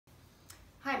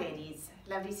Hi ladies,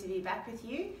 lovely to be back with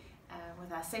you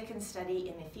with our second study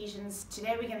in Ephesians.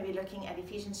 Today we're going to be looking at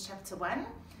Ephesians chapter 1,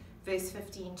 verse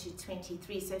 15 to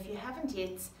 23. So if you haven't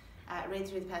yet read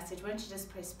through the passage, won't you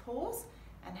just press pause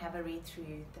and have a read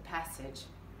through the passage.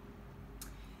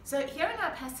 So here in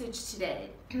our passage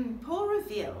today, Paul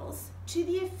reveals to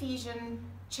the Ephesian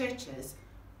churches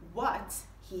what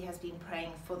he has been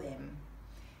praying for them.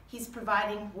 He's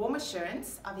providing warm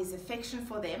assurance of his affection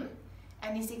for them,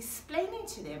 and he's explaining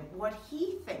to them what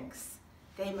he thinks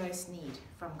they most need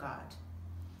from God.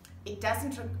 It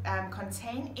doesn't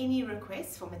contain any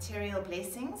requests for material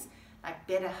blessings like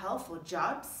better health or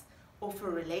jobs, or for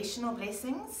relational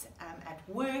blessings at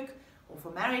work, or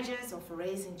for marriages, or for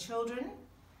raising children.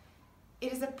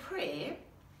 It is a prayer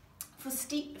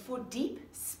for deep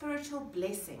spiritual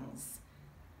blessings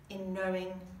in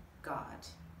knowing God.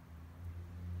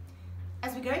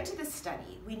 As we go into this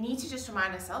study, we need to just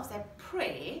remind ourselves that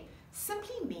prayer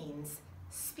simply means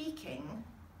speaking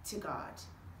to God.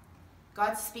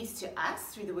 God speaks to us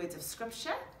through the words of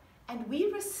Scripture, and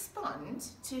we respond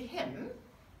to Him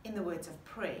in the words of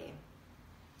prayer.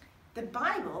 The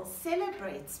Bible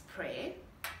celebrates prayer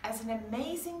as an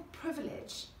amazing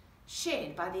privilege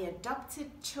shared by the adopted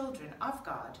children of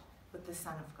God with the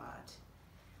Son of God.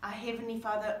 Our Heavenly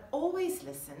Father always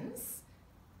listens,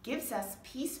 gives us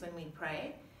peace when we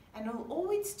pray, and will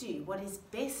always do what is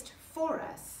best for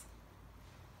us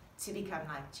to become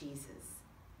like Jesus.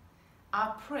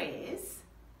 Our prayers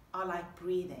are like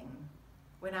breathing.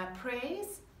 When our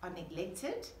prayers are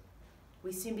neglected,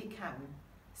 we soon become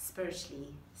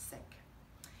spiritually sick.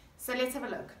 So let's have a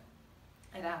look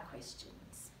at our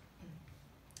questions.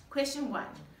 Question 1.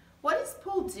 What is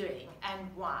Paul doing and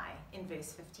why in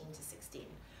verse 15 to 16?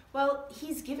 Well,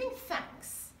 he's giving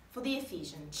thanks for the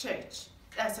Ephesian church,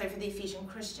 for the Ephesian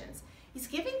Christians. He's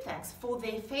giving thanks for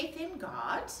their faith in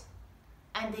God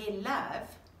and their love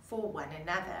for one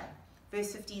another.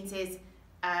 Verse 15 says,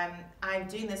 I'm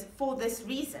doing this for this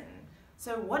reason.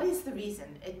 So what is the reason?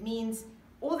 It means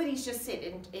all that he's just said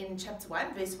in chapter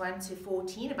 1, verse 1 to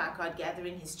 14 about God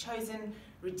gathering his chosen,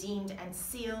 redeemed and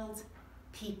sealed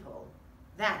people.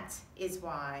 That is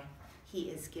why he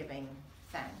is giving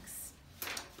thanks.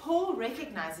 Paul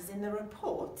recognizes in the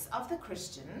reports of the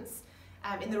Christians,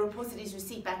 in the reports that he's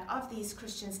received back of these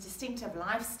Christians' distinctive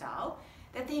lifestyle,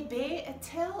 that they bear a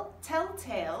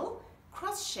telltale,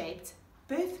 cross-shaped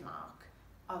birthmark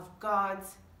of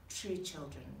God's true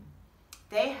children.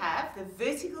 They have the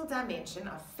vertical dimension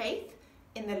of faith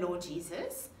in the Lord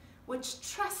Jesus, which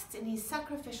trusts in his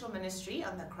sacrificial ministry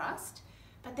on the cross,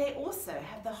 but they also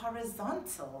have the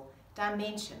horizontal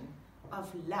dimension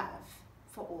of love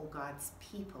for all God's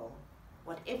people,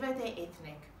 whatever their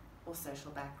ethnic or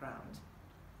social background.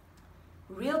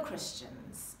 Real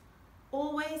Christians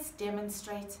always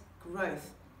demonstrate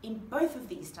growth in both of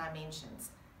these dimensions,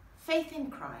 faith in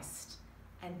Christ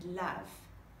and love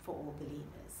for all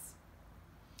believers.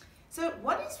 So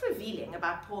what is revealing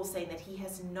about Paul saying that he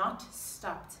has not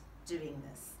stopped doing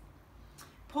this?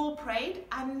 Paul prayed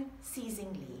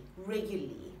unceasingly,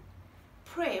 regularly.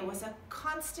 Prayer was a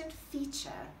constant feature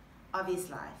of his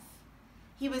life.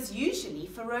 He was usually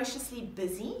ferociously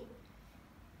busy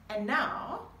and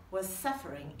now was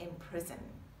suffering in prison.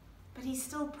 But he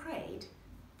still prayed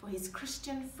for his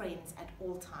Christian friends at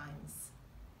all times.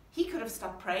 He could have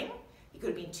stopped praying, he could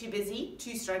have been too busy,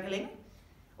 too struggling,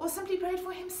 or simply prayed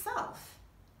for himself,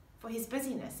 for his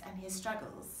busyness and his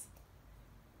struggles.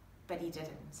 But he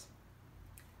didn't.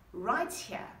 Right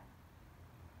here,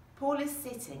 Paul is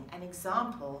setting an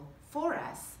example for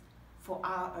us for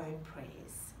our own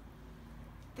prayers.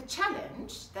 The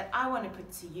challenge that I want to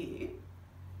put to you,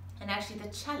 and actually the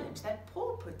challenge that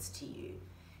Paul puts to you,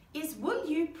 is will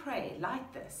you pray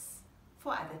like this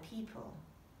for other people?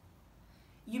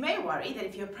 You may worry that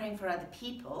if you're praying for other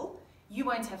people, you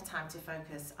won't have time to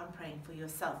focus on praying for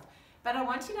yourself. But I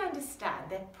want you to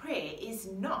understand that prayer is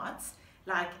not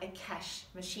like a cash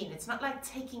machine. It's not like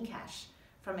taking cash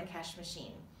from a cash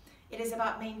machine. It is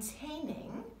about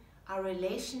maintaining our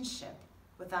relationship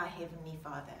with our Heavenly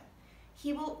Father.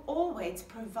 He will always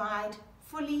provide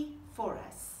fully for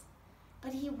us,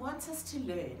 but he wants us to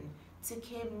learn to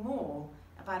care more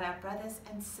about our brothers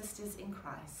and sisters in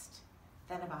Christ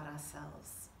than about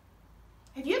ourselves.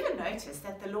 Have you ever noticed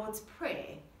that the Lord's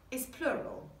Prayer is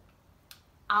plural?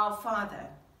 Our Father,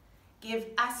 give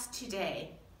us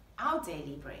today our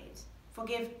daily bread.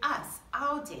 Forgive us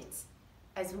our debts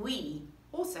as we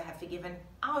also have forgiven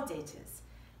our debtors.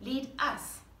 Lead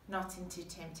us not into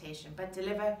temptation, but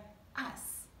deliver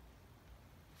us.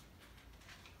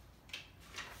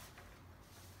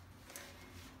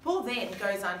 Paul then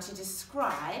goes on to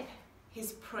describe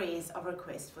his prayers of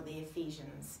request for the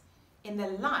Ephesians in the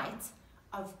light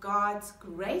of God's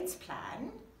great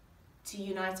plan to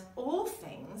unite all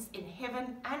things in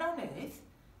heaven and on earth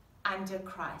under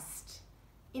Christ,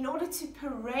 in order to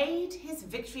parade his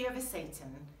victory over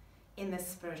Satan in the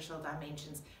spiritual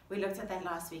dimensions. We looked at that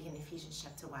last week in Ephesians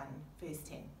chapter 1, verse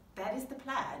 10. That is the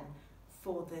plan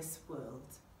for this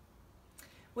world.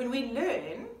 When we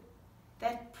learn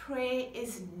that prayer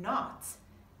is not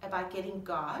about getting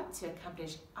God to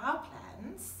accomplish our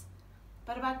plans,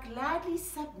 but about gladly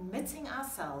submitting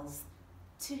ourselves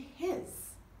to his,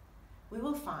 we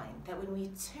will find that when we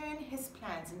turn his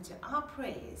plans into our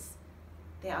prayers,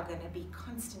 they are going to be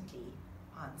constantly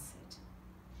answered.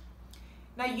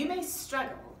 Now, you may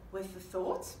struggle with the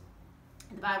thought,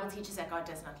 the Bible teaches that God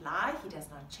does not lie, he does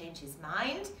not change his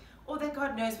mind, or that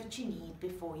God knows what you need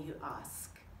before you ask.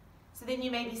 So then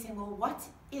you may be saying, well, what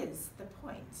is the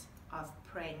point of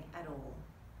praying at all?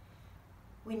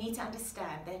 We need to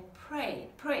understand that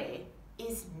prayer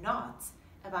is not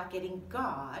about getting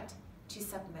God to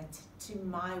submit to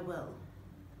my will,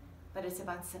 but it's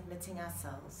about submitting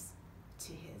ourselves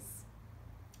to his.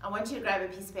 I want you to grab a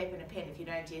piece of paper and a pen if you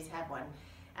don't yet have one,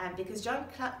 because John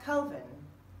Calvin,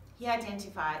 he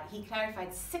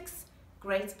clarified 6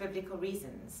 great biblical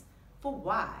reasons for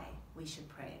why we should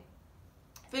pray.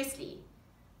 Firstly,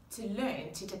 to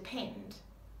learn to depend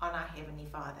on our Heavenly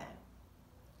Father.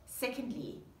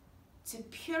 Secondly, to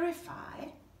purify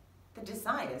the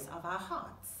desires of our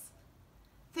hearts.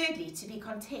 Thirdly, to be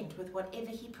content with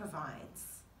whatever he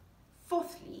provides.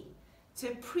 Fourthly,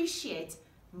 to appreciate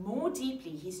more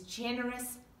deeply his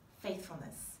generous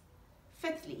faithfulness.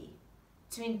 Fifthly,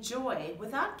 to enjoy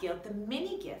without guilt the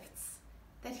many gifts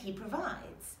that he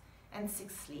provides. And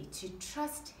sixthly, to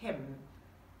trust him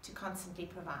to constantly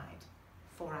provide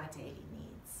for our daily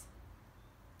needs.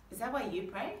 Is that why you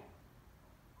pray?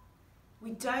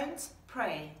 We don't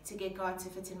pray to get God to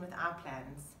fit in with our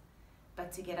plans,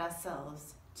 but to get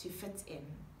ourselves to fit in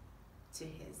to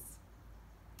his.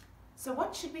 So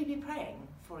what should we be praying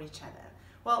for each other?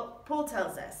 Well, Paul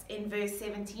tells us in verse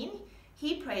 17,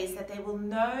 he prays that they will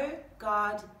know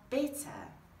God better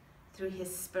through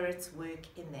his Spirit's work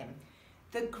in them.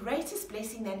 The greatest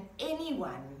blessing that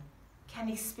anyone can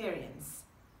experience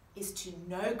is to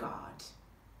know God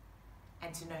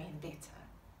and to know him better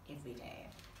every day.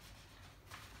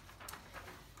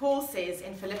 Paul says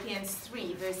in Philippians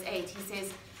 3 verse 8, he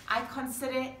says, I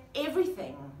consider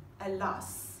everything a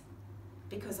loss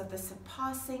because of the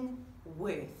surpassing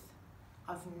worth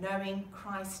of knowing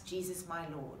Christ Jesus my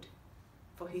Lord,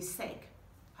 for whose sake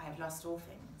I have lost all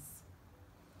things.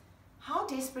 How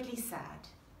desperately sad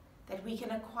that we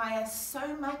can acquire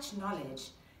so much knowledge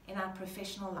in our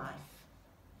professional life.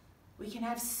 We can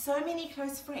have so many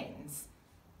close friends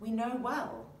we know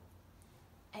well,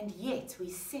 and yet we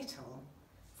settle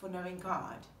for knowing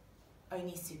God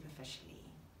only superficially.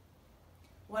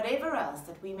 Whatever else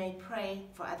that we may pray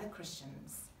for other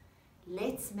Christians,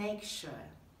 let's make sure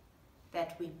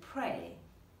that we pray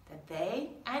that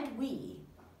they and we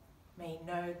may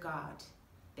know God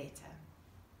better.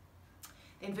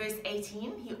 In verse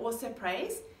 18, he also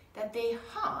prays that their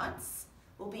hearts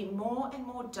will be more and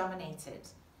more dominated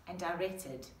and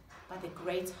directed by the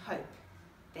great hope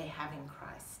they have in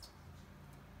Christ.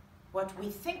 What we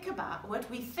think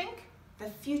the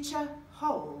future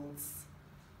holds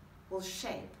will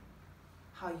shape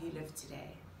how you live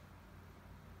today.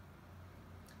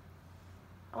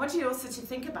 I want you also to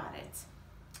think about it.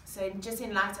 So just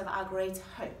in light of our great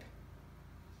hope,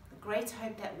 the great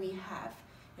hope that we have,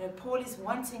 Paul is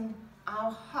wanting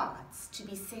our hearts to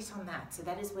be set on that. So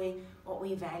that is what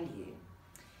we value.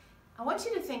 I want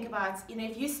you to think about,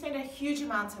 if you spend a huge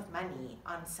amount of money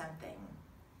on something,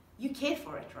 you care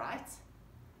for it, right?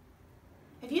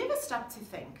 Have you ever stopped to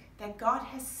think that God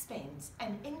has spent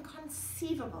an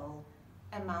inconceivable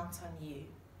amount on you?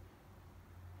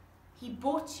 He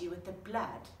bought you with the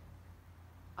blood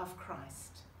of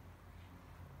Christ.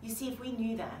 You see, if we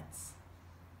knew that,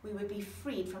 we would be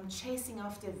freed from chasing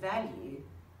after value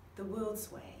the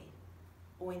world's way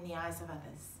or in the eyes of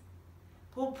others.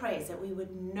 Paul prays that we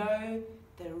would know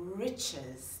the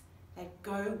riches that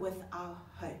go with our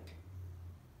hope,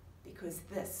 because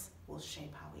this will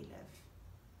shape how we live.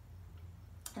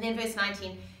 And then verse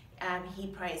 19, he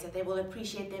prays that they will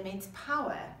appreciate the immense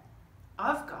power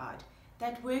of God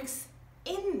that works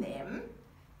in them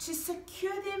to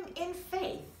secure them in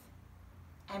faith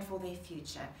and for their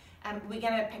future. We're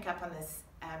going to pick up on this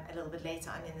a little bit later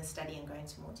on in the study and go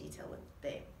into more detail with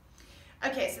there.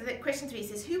 Okay, so the question 3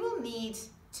 says, who will need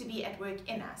to be at work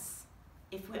in us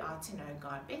if we are to know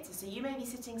God better? So you may be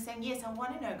sitting saying, yes, I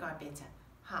want to know God better.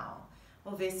 How?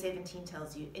 Well, verse 17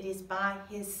 tells you it is by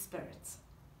his Spirit.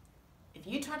 If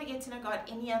you try to get to know God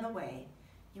any other way,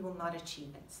 you will not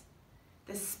achieve it.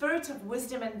 The Spirit of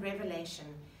wisdom and revelation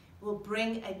will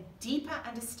bring a deeper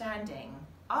understanding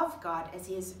of God as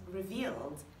he is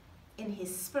revealed in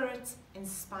his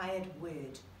Spirit-inspired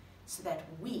word, so that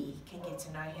we can get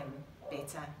to know him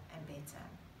better and better.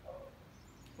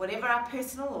 Whatever our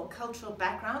personal or cultural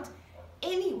background,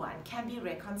 anyone can be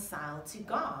reconciled to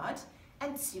God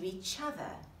and to each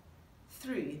other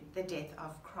through the death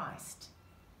of Christ,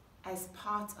 as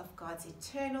part of God's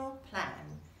eternal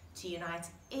plan to unite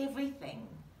everything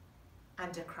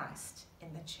under Christ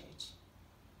in the church.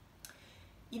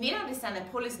 You need to understand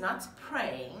that Paul is not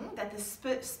praying that the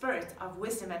Spirit of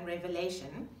wisdom and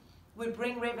revelation would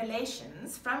bring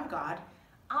revelations from God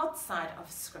outside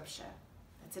of Scripture.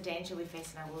 That's a danger we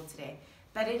face in our world today.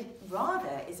 But it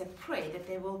rather is a prayer that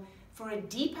they will, for a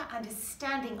deeper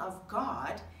understanding of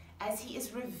God as he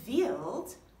is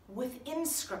revealed within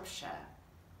Scripture,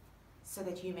 so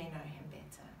that you may know him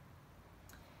better.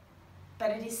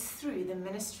 But it is through the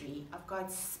ministry of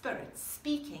God's Spirit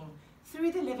speaking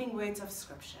through the living words of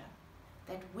Scripture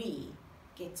that we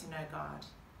get to know God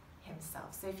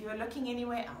himself. So if you are looking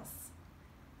anywhere else,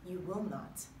 you will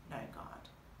not know God.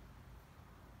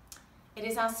 It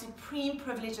is our supreme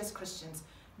privilege as Christians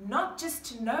not just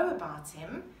to know about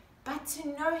him, but to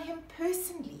know him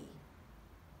personally.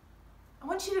 I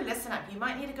want you to listen up. You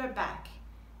might need to go back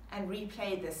and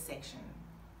replay this section.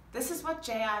 This is what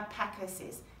J.I. Packer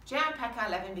says. J.I. Packer, I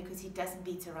love him because he doesn't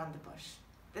beat around the bush.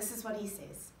 This is what he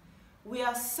says. We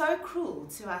are so cruel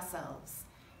to ourselves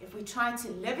if we try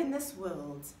to live in this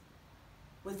world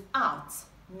without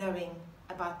knowing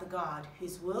about the God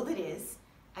whose world it is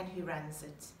and who runs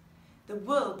it. The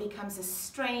world becomes a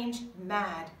strange,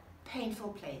 mad, painful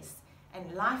place,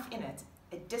 and life in it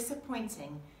a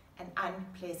disappointing and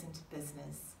unpleasant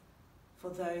business for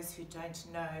those who don't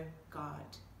know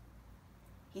God.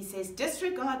 He says,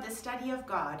 disregard the study of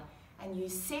God and you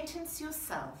sentence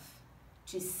yourself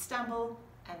to stumble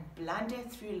and blunder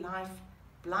through life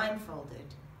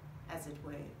blindfolded, as it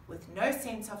were, with no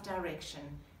sense of direction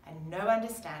and no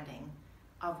understanding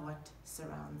of what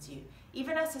surrounds you.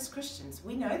 Even us as Christians,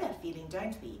 we know that feeling,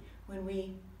 don't we? When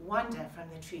we wander from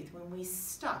the truth, when we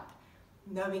stop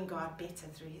knowing God better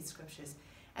through his scriptures.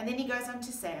 And then he goes on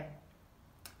to say,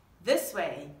 this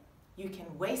way you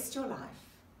can waste your life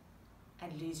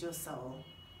and lose your soul.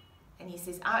 And he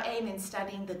says, our aim in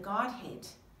studying the Godhead,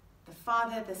 the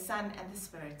Father, the Son, and the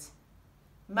Spirit,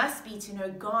 must be to know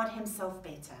God himself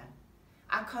better.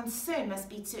 Our concern must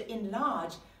be to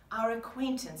enlarge our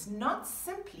acquaintance, not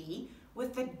simply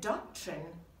with the doctrine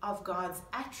of God's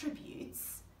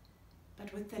attributes,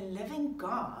 but with the living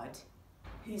God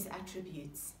whose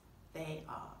attributes they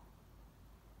are.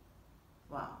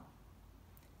 Wow.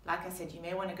 Like I said, you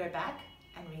may want to go back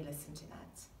and re-listen to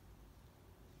that.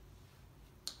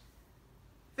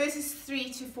 Verses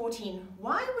 3 to 14.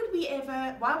 Why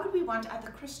would we want other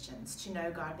Christians to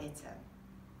know God better?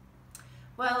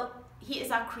 Well, he is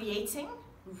our creating,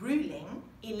 ruling,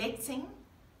 electing,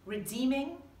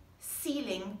 redeeming,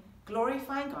 sealing,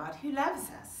 glorifying God who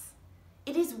loves us.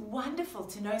 It is wonderful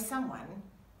to know someone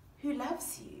who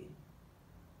loves you.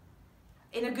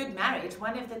 In a good marriage,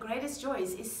 one of the greatest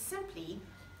joys is simply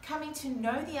coming to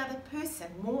know the other person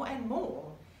more and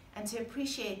more and to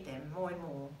appreciate them more and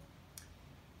more.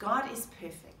 God is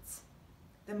perfect.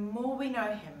 The more we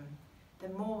know him, the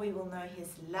more we will know his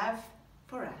love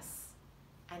for us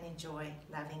and enjoy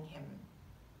loving him.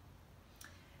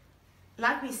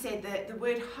 Like we said, the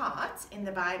word heart in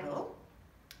the Bible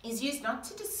is used not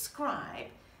to describe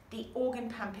the organ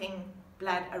pumping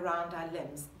blood around our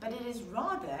limbs, but it is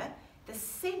rather the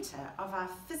center of our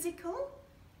physical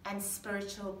and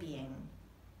spiritual being,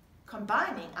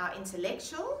 combining our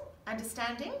intellectual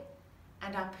understanding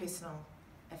and our personal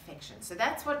affection. So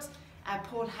that's what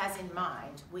Paul has in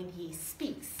mind when he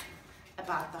speaks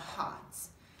about the heart.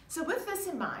 So with this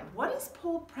in mind, what is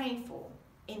Paul praying for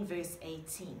in verse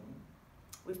 18?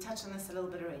 We've touched on this a little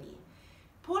bit already.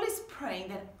 Paul is praying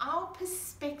that our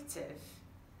perspective,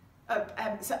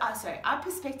 our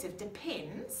perspective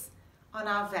depends on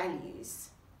our values,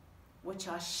 which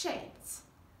are shaped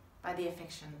by the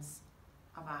affections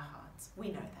of our hearts. We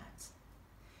know that.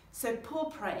 So Paul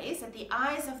prays that the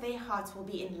eyes of their hearts will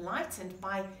be enlightened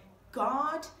by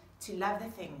God to love the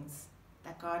things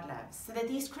that God loves, so that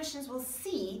these Christians will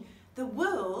see the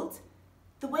world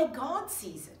the way God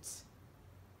sees it,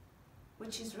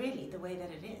 which is really the way that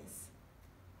it is.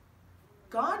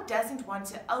 God doesn't want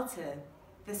to alter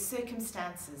the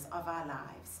circumstances of our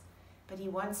lives, but he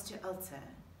wants to alter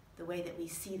the way that we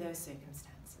see those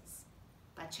circumstances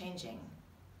by changing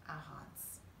our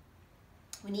hearts.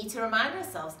 We need to remind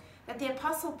ourselves that the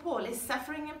Apostle Paul is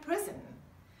suffering in prison,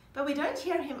 but we don't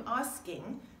hear him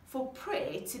asking for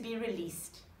prayer to be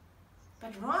released.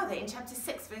 But rather, in chapter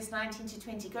 6, verse 19 to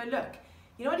 20, go look.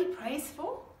 You know what he prays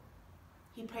for?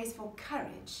 He prays for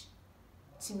courage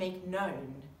to make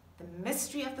known the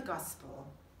mystery of the gospel,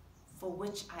 for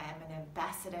which I am an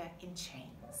ambassador in chains.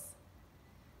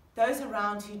 Those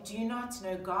around who do not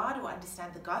know God or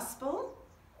understand the gospel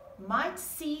might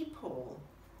see Paul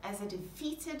as a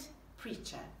defeated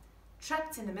preacher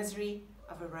trapped in the misery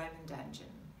of a Roman dungeon.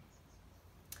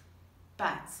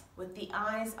 But with the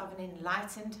eyes of an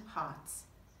enlightened heart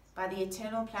by the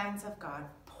eternal plans of God,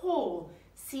 Paul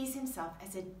sees himself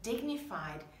as a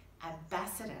dignified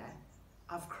ambassador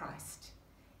of Christ,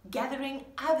 gathering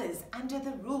others under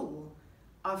the rule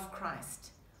of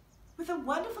Christ, with a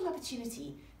wonderful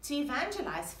opportunity to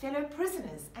evangelize fellow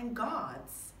prisoners and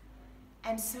guards,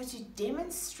 and so to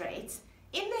demonstrate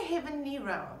in the heavenly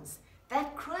realms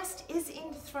that Christ is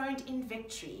enthroned in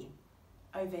victory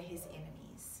over his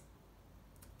enemies.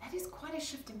 That is quite a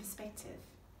shift in perspective.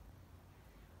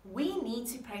 We need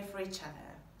to pray for each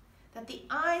other, that the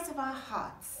eyes of our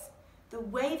hearts, the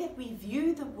way that we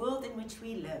view the world in which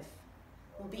we live,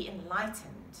 will be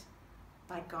enlightened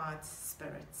by God's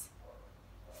Spirit,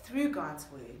 through God's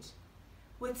Word,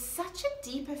 with such a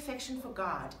deep affection for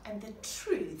God and the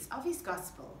truths of his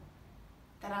gospel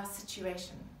that our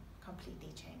situation completely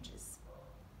changes.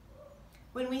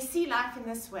 When we see life in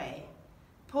this way,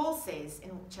 Paul says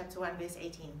in chapter 1, verse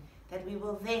 18, that we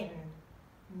will then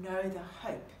know the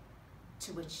hope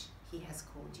to which he has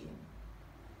called you.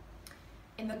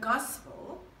 In the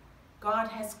gospel, God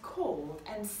has called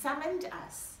and summoned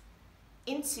us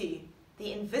into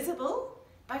the invisible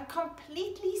but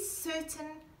completely certain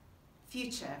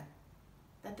future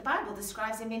that the Bible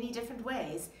describes in many different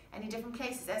ways and in different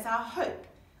places as our hope,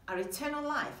 our eternal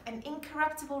life, an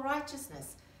incorruptible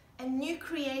righteousness, a new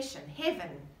creation, heaven,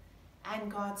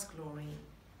 and God's glory,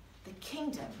 the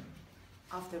kingdom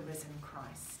of the risen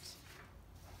Christ.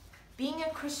 Being a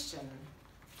Christian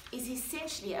is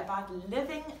essentially about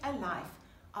living a life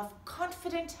of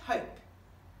confident hope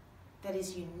that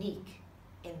is unique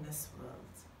in this world.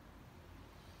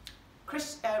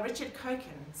 Richard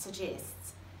Coken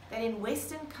suggests that in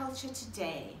Western culture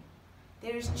today,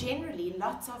 there is generally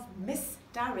lots of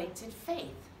misdirected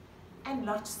faith and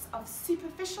lots of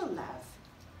superficial love,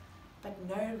 but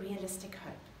no realistic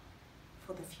hope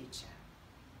for the future.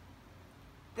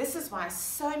 This is why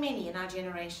so many in our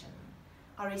generation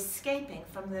are escaping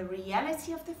from the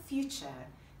reality of the future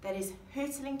that is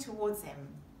hurtling towards them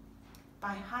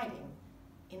by hiding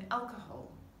in alcohol,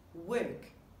 work,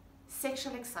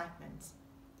 sexual excitement,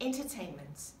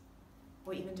 entertainment,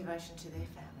 or even devotion to their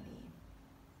family.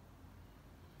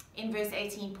 In verse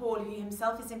 18, Paul, who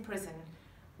himself is in prison,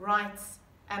 writes,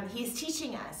 he is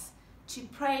teaching us to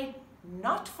pray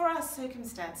not for our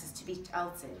circumstances to be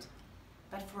altered,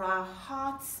 but for our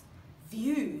heart's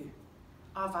view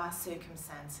of our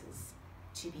circumstances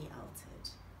to be altered.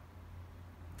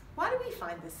 Why do we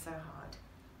find this so hard?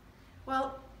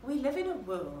 Well, we live in a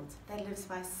world that lives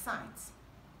by sight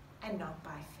and not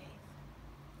by faith.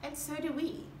 And so do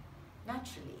we,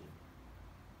 naturally.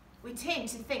 We tend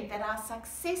to think that our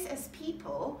success as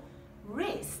people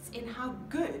rests in how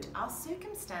good our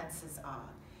circumstances are.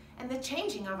 And the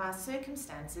changing of our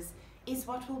circumstances is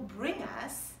what will bring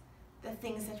us the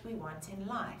things that we want in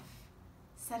life.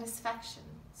 Satisfaction,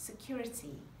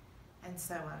 security, and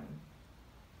so on.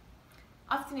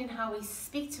 Often in how we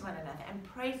speak to one another and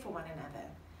pray for one another,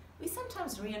 we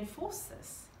sometimes reinforce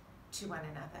this to one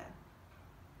another.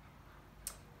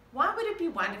 Why would it be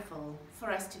wonderful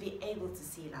for us to be able to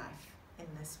see life in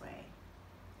this way?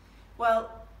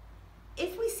 Well,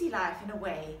 if we see life in a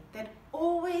way that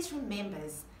always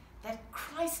remembers that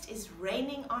Christ is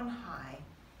reigning on high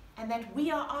and that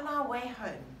we are on our way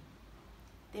home,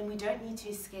 then we don't need to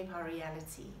escape our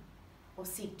reality or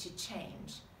seek to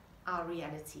change our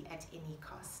reality at any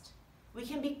cost. We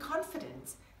can be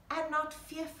confident and not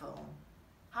fearful,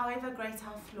 however great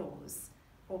our flaws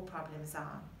or problems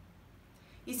are.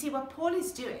 You see, what Paul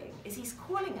is doing is he's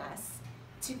calling us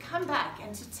to come back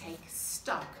and to take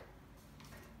stock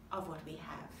of what we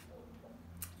have.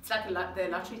 It's like the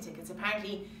lottery tickets.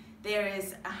 Apparently, there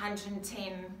is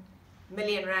 110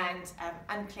 million rand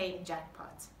unclaimed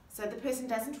jackpot. So the person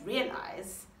doesn't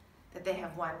realize that they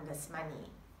have won this money.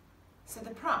 So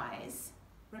the prize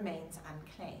remains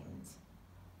unclaimed.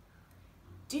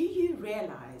 Do you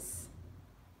realize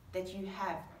that you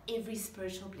have every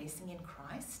spiritual blessing in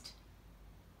Christ?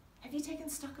 Have you taken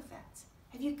stock of that?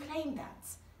 Have you claimed that?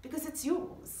 Because it's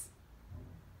yours.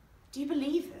 Do you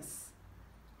believe this?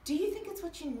 Do you think it's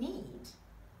what you need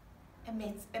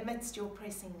amidst your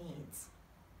pressing needs?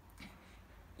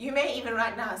 You may even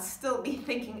right now still be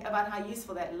thinking about how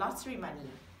useful that lottery money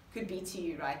could be to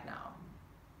you right now.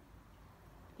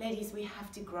 Ladies, we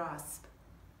have to grasp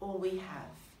all we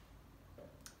have,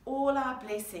 all our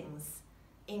blessings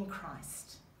in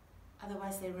Christ.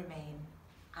 Otherwise they remain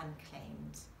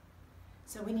unclaimed.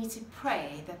 So we need to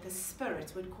pray that the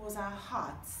Spirit would cause our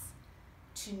hearts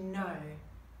to know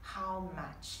how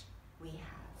much we have.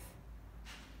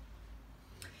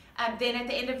 And then at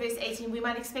the end of verse 18, we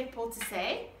might expect Paul to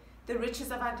say, the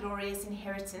riches of our glorious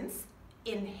inheritance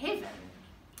in heaven.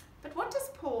 But what does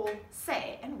Paul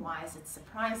say, and why is it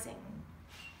surprising?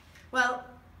 Well,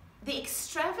 the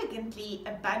extravagantly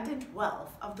abundant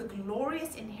wealth of the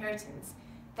glorious inheritance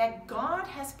that God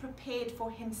has prepared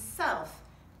for himself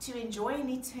to enjoy in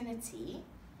eternity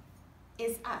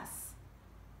is us.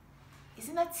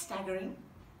 Isn't that staggering?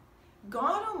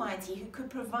 God Almighty, who could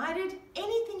have provided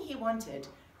anything he wanted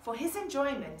for his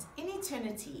enjoyment in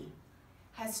eternity,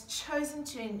 has chosen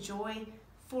to enjoy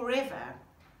forever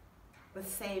with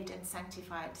saved and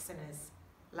sanctified sinners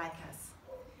like us.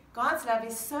 God's love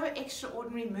is so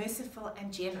extraordinary, merciful,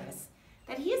 and generous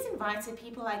that he has invited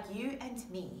people like you and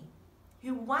me,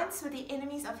 who once were the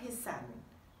enemies of his Son,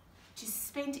 to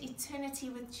spend eternity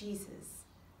with Jesus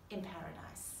in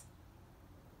paradise.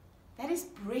 That is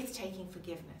breathtaking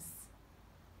forgiveness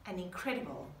and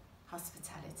incredible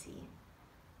hospitality.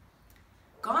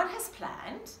 God has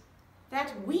planned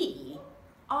that we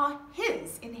are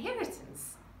his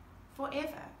inheritance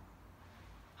forever.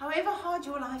 However hard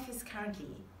your life is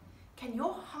currently, can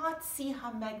your heart see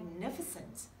how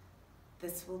magnificent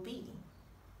this will be?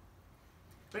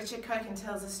 Richard Coken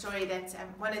tells a story that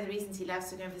one of the reasons he loves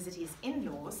to go and visit his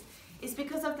in-laws is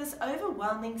because of this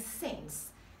overwhelming sense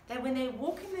that when they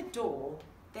walk in the door,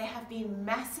 they have been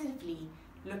massively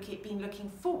looking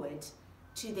forward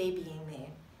to their being there.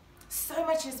 So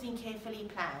much has been carefully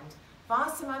planned.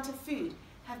 Vast amount of food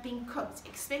have been cooked.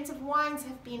 Expensive wines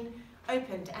have been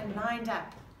opened and lined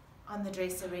up on the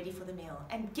dresser ready for the meal.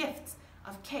 And gifts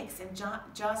of cakes and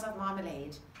jars of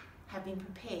marmalade have been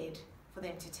prepared for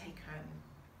them to take home.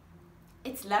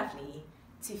 It's lovely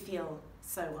to feel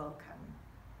so welcome.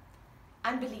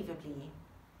 Unbelievably,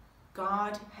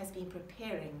 God has been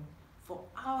preparing for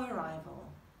our arrival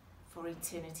for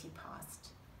eternity past,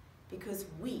 because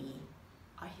we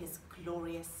are his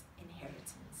glorious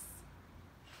inheritance.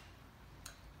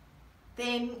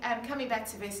 Then, coming back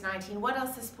to verse 19, what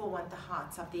else does Paul want the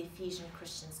hearts of the Ephesian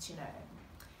Christians to know?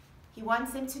 He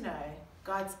wants them to know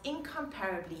God's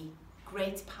incomparably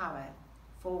great power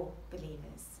for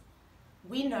believers.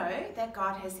 We know that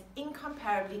God has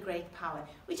incomparably great power.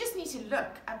 We just need to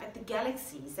look up at the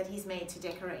galaxies that he's made to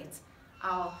decorate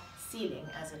our ceiling,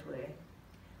 as it were.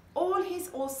 All his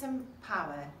awesome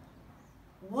power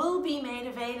will be made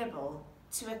available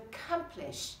to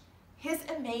accomplish his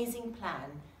amazing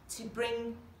plan to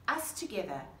bring us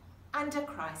together under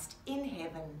Christ in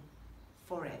heaven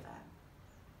forever.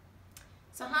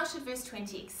 So how should verse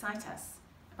 20 excite us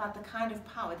about the kind of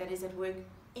power that is at work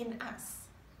in us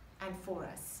and for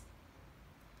us?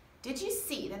 Did you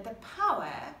see that the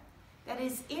power that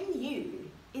is in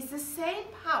you is the same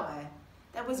power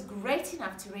that was great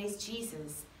enough to raise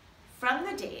Jesus from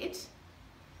the dead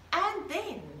and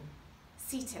then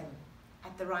seat him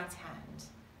at the right hand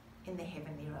in the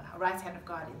heavenly right hand of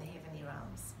God in the heavenly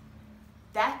realms?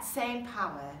 That same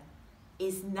power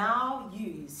is now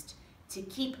used to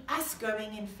keep us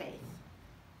going in faith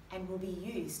and will be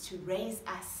used to raise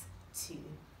us too.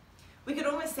 We could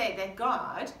almost say that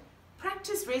God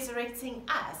practiced resurrecting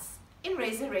us in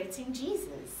resurrecting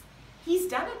Jesus. He's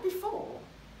done it before,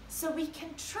 so we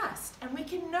can trust and we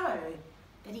can know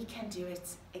that he can do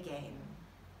it again.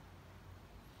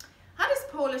 How does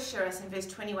Paul assure us in verse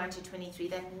 21 to 23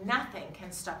 that nothing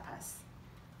can stop us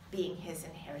being his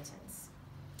inheritance?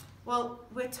 Well,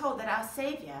 we're told that our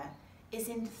Savior is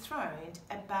enthroned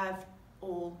above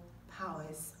all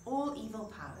powers, all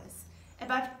evil powers,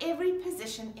 above every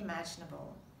position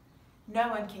imaginable. No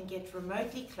one can get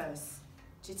remotely close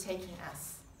to taking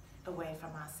us away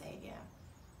from our Savior.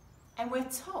 And we're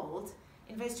told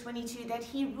in verse 22 that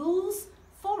he rules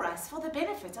for us for the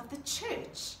benefit of the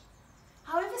church.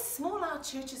 However small our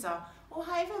churches are, or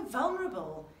however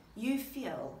vulnerable you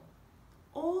feel,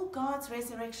 all God's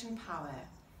resurrection power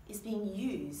is being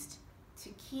used to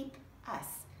keep us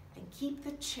and keep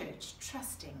the church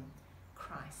trusting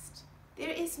Christ. There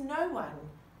is no one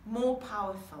more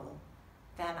powerful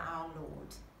than our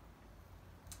Lord.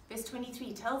 Verse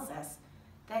 23 tells us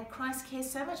that Christ cares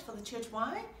so much for the church.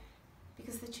 Why?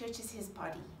 Because the church is his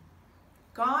body.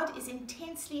 God is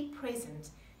intensely present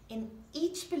in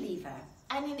each believer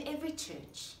and in every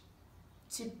church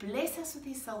to bless us with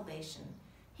his salvation,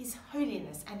 his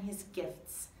holiness, and his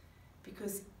gifts,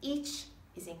 because each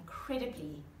is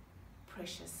incredibly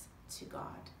precious to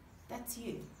God. That's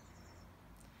you.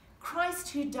 Christ,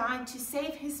 who died to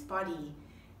save his body,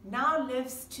 now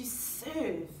lives to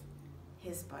serve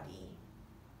his body.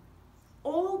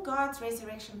 All God's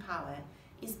resurrection power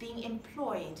is being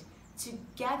employed to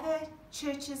gather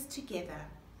churches together,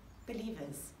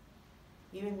 believers,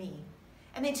 you and me,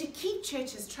 and then to keep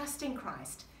churches trusting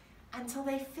Christ until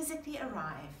they physically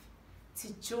arrive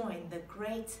to join the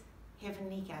great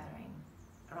heavenly gathering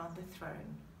around the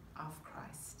throne of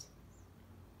Christ.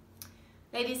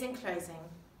 Ladies, in closing,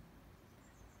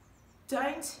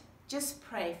 don't just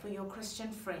pray for your Christian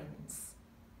friends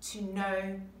to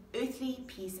know earthly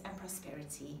peace and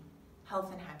prosperity,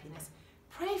 health and happiness.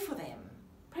 Pray for them.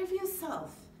 Pray for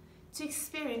yourself to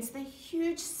experience the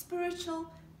huge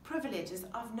spiritual privileges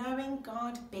of knowing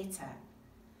God better,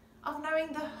 of knowing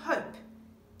the hope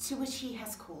to which he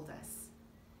has called us,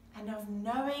 and of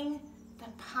knowing the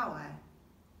power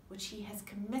which he has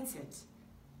committed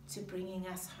to bringing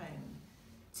us home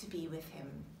to be with him.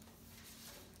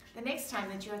 The next time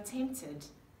that you are tempted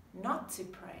not to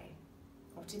pray,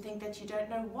 or to think that you don't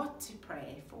know what to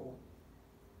pray for,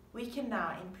 we can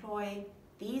now employ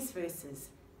these verses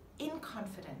in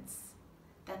confidence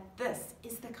that this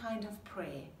is the kind of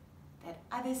prayer that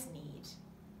others need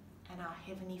and our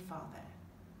Heavenly Father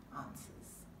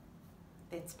answers.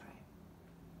 Let's pray.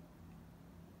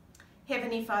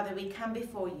 Heavenly Father, we come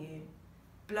before you,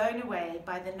 blown away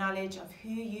by the knowledge of who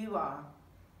you are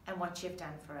and what you've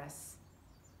done for us.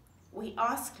 We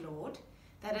ask, Lord,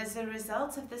 that as a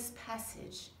result of this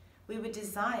passage, we would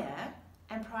desire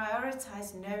and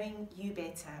prioritize knowing you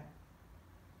better.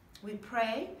 We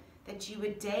pray that you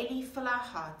would daily fill our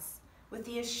hearts with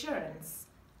the assurance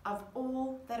of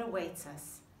all that awaits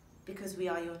us, because we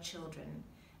are your children.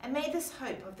 And may this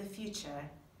hope of the future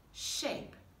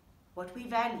shape what we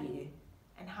value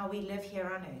and how we live here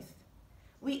on earth.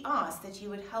 We ask that you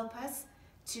would help us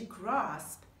to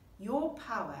grasp your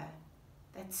power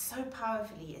that so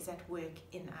powerfully is at work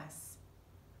in us.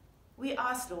 We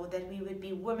ask, Lord, that we would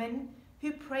be women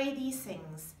who pray these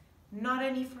things, not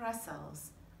only for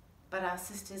ourselves, but our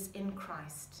sisters in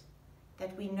Christ,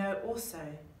 that we know also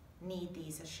need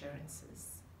these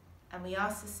assurances. And we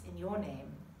ask this in your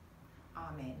name.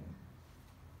 Amen.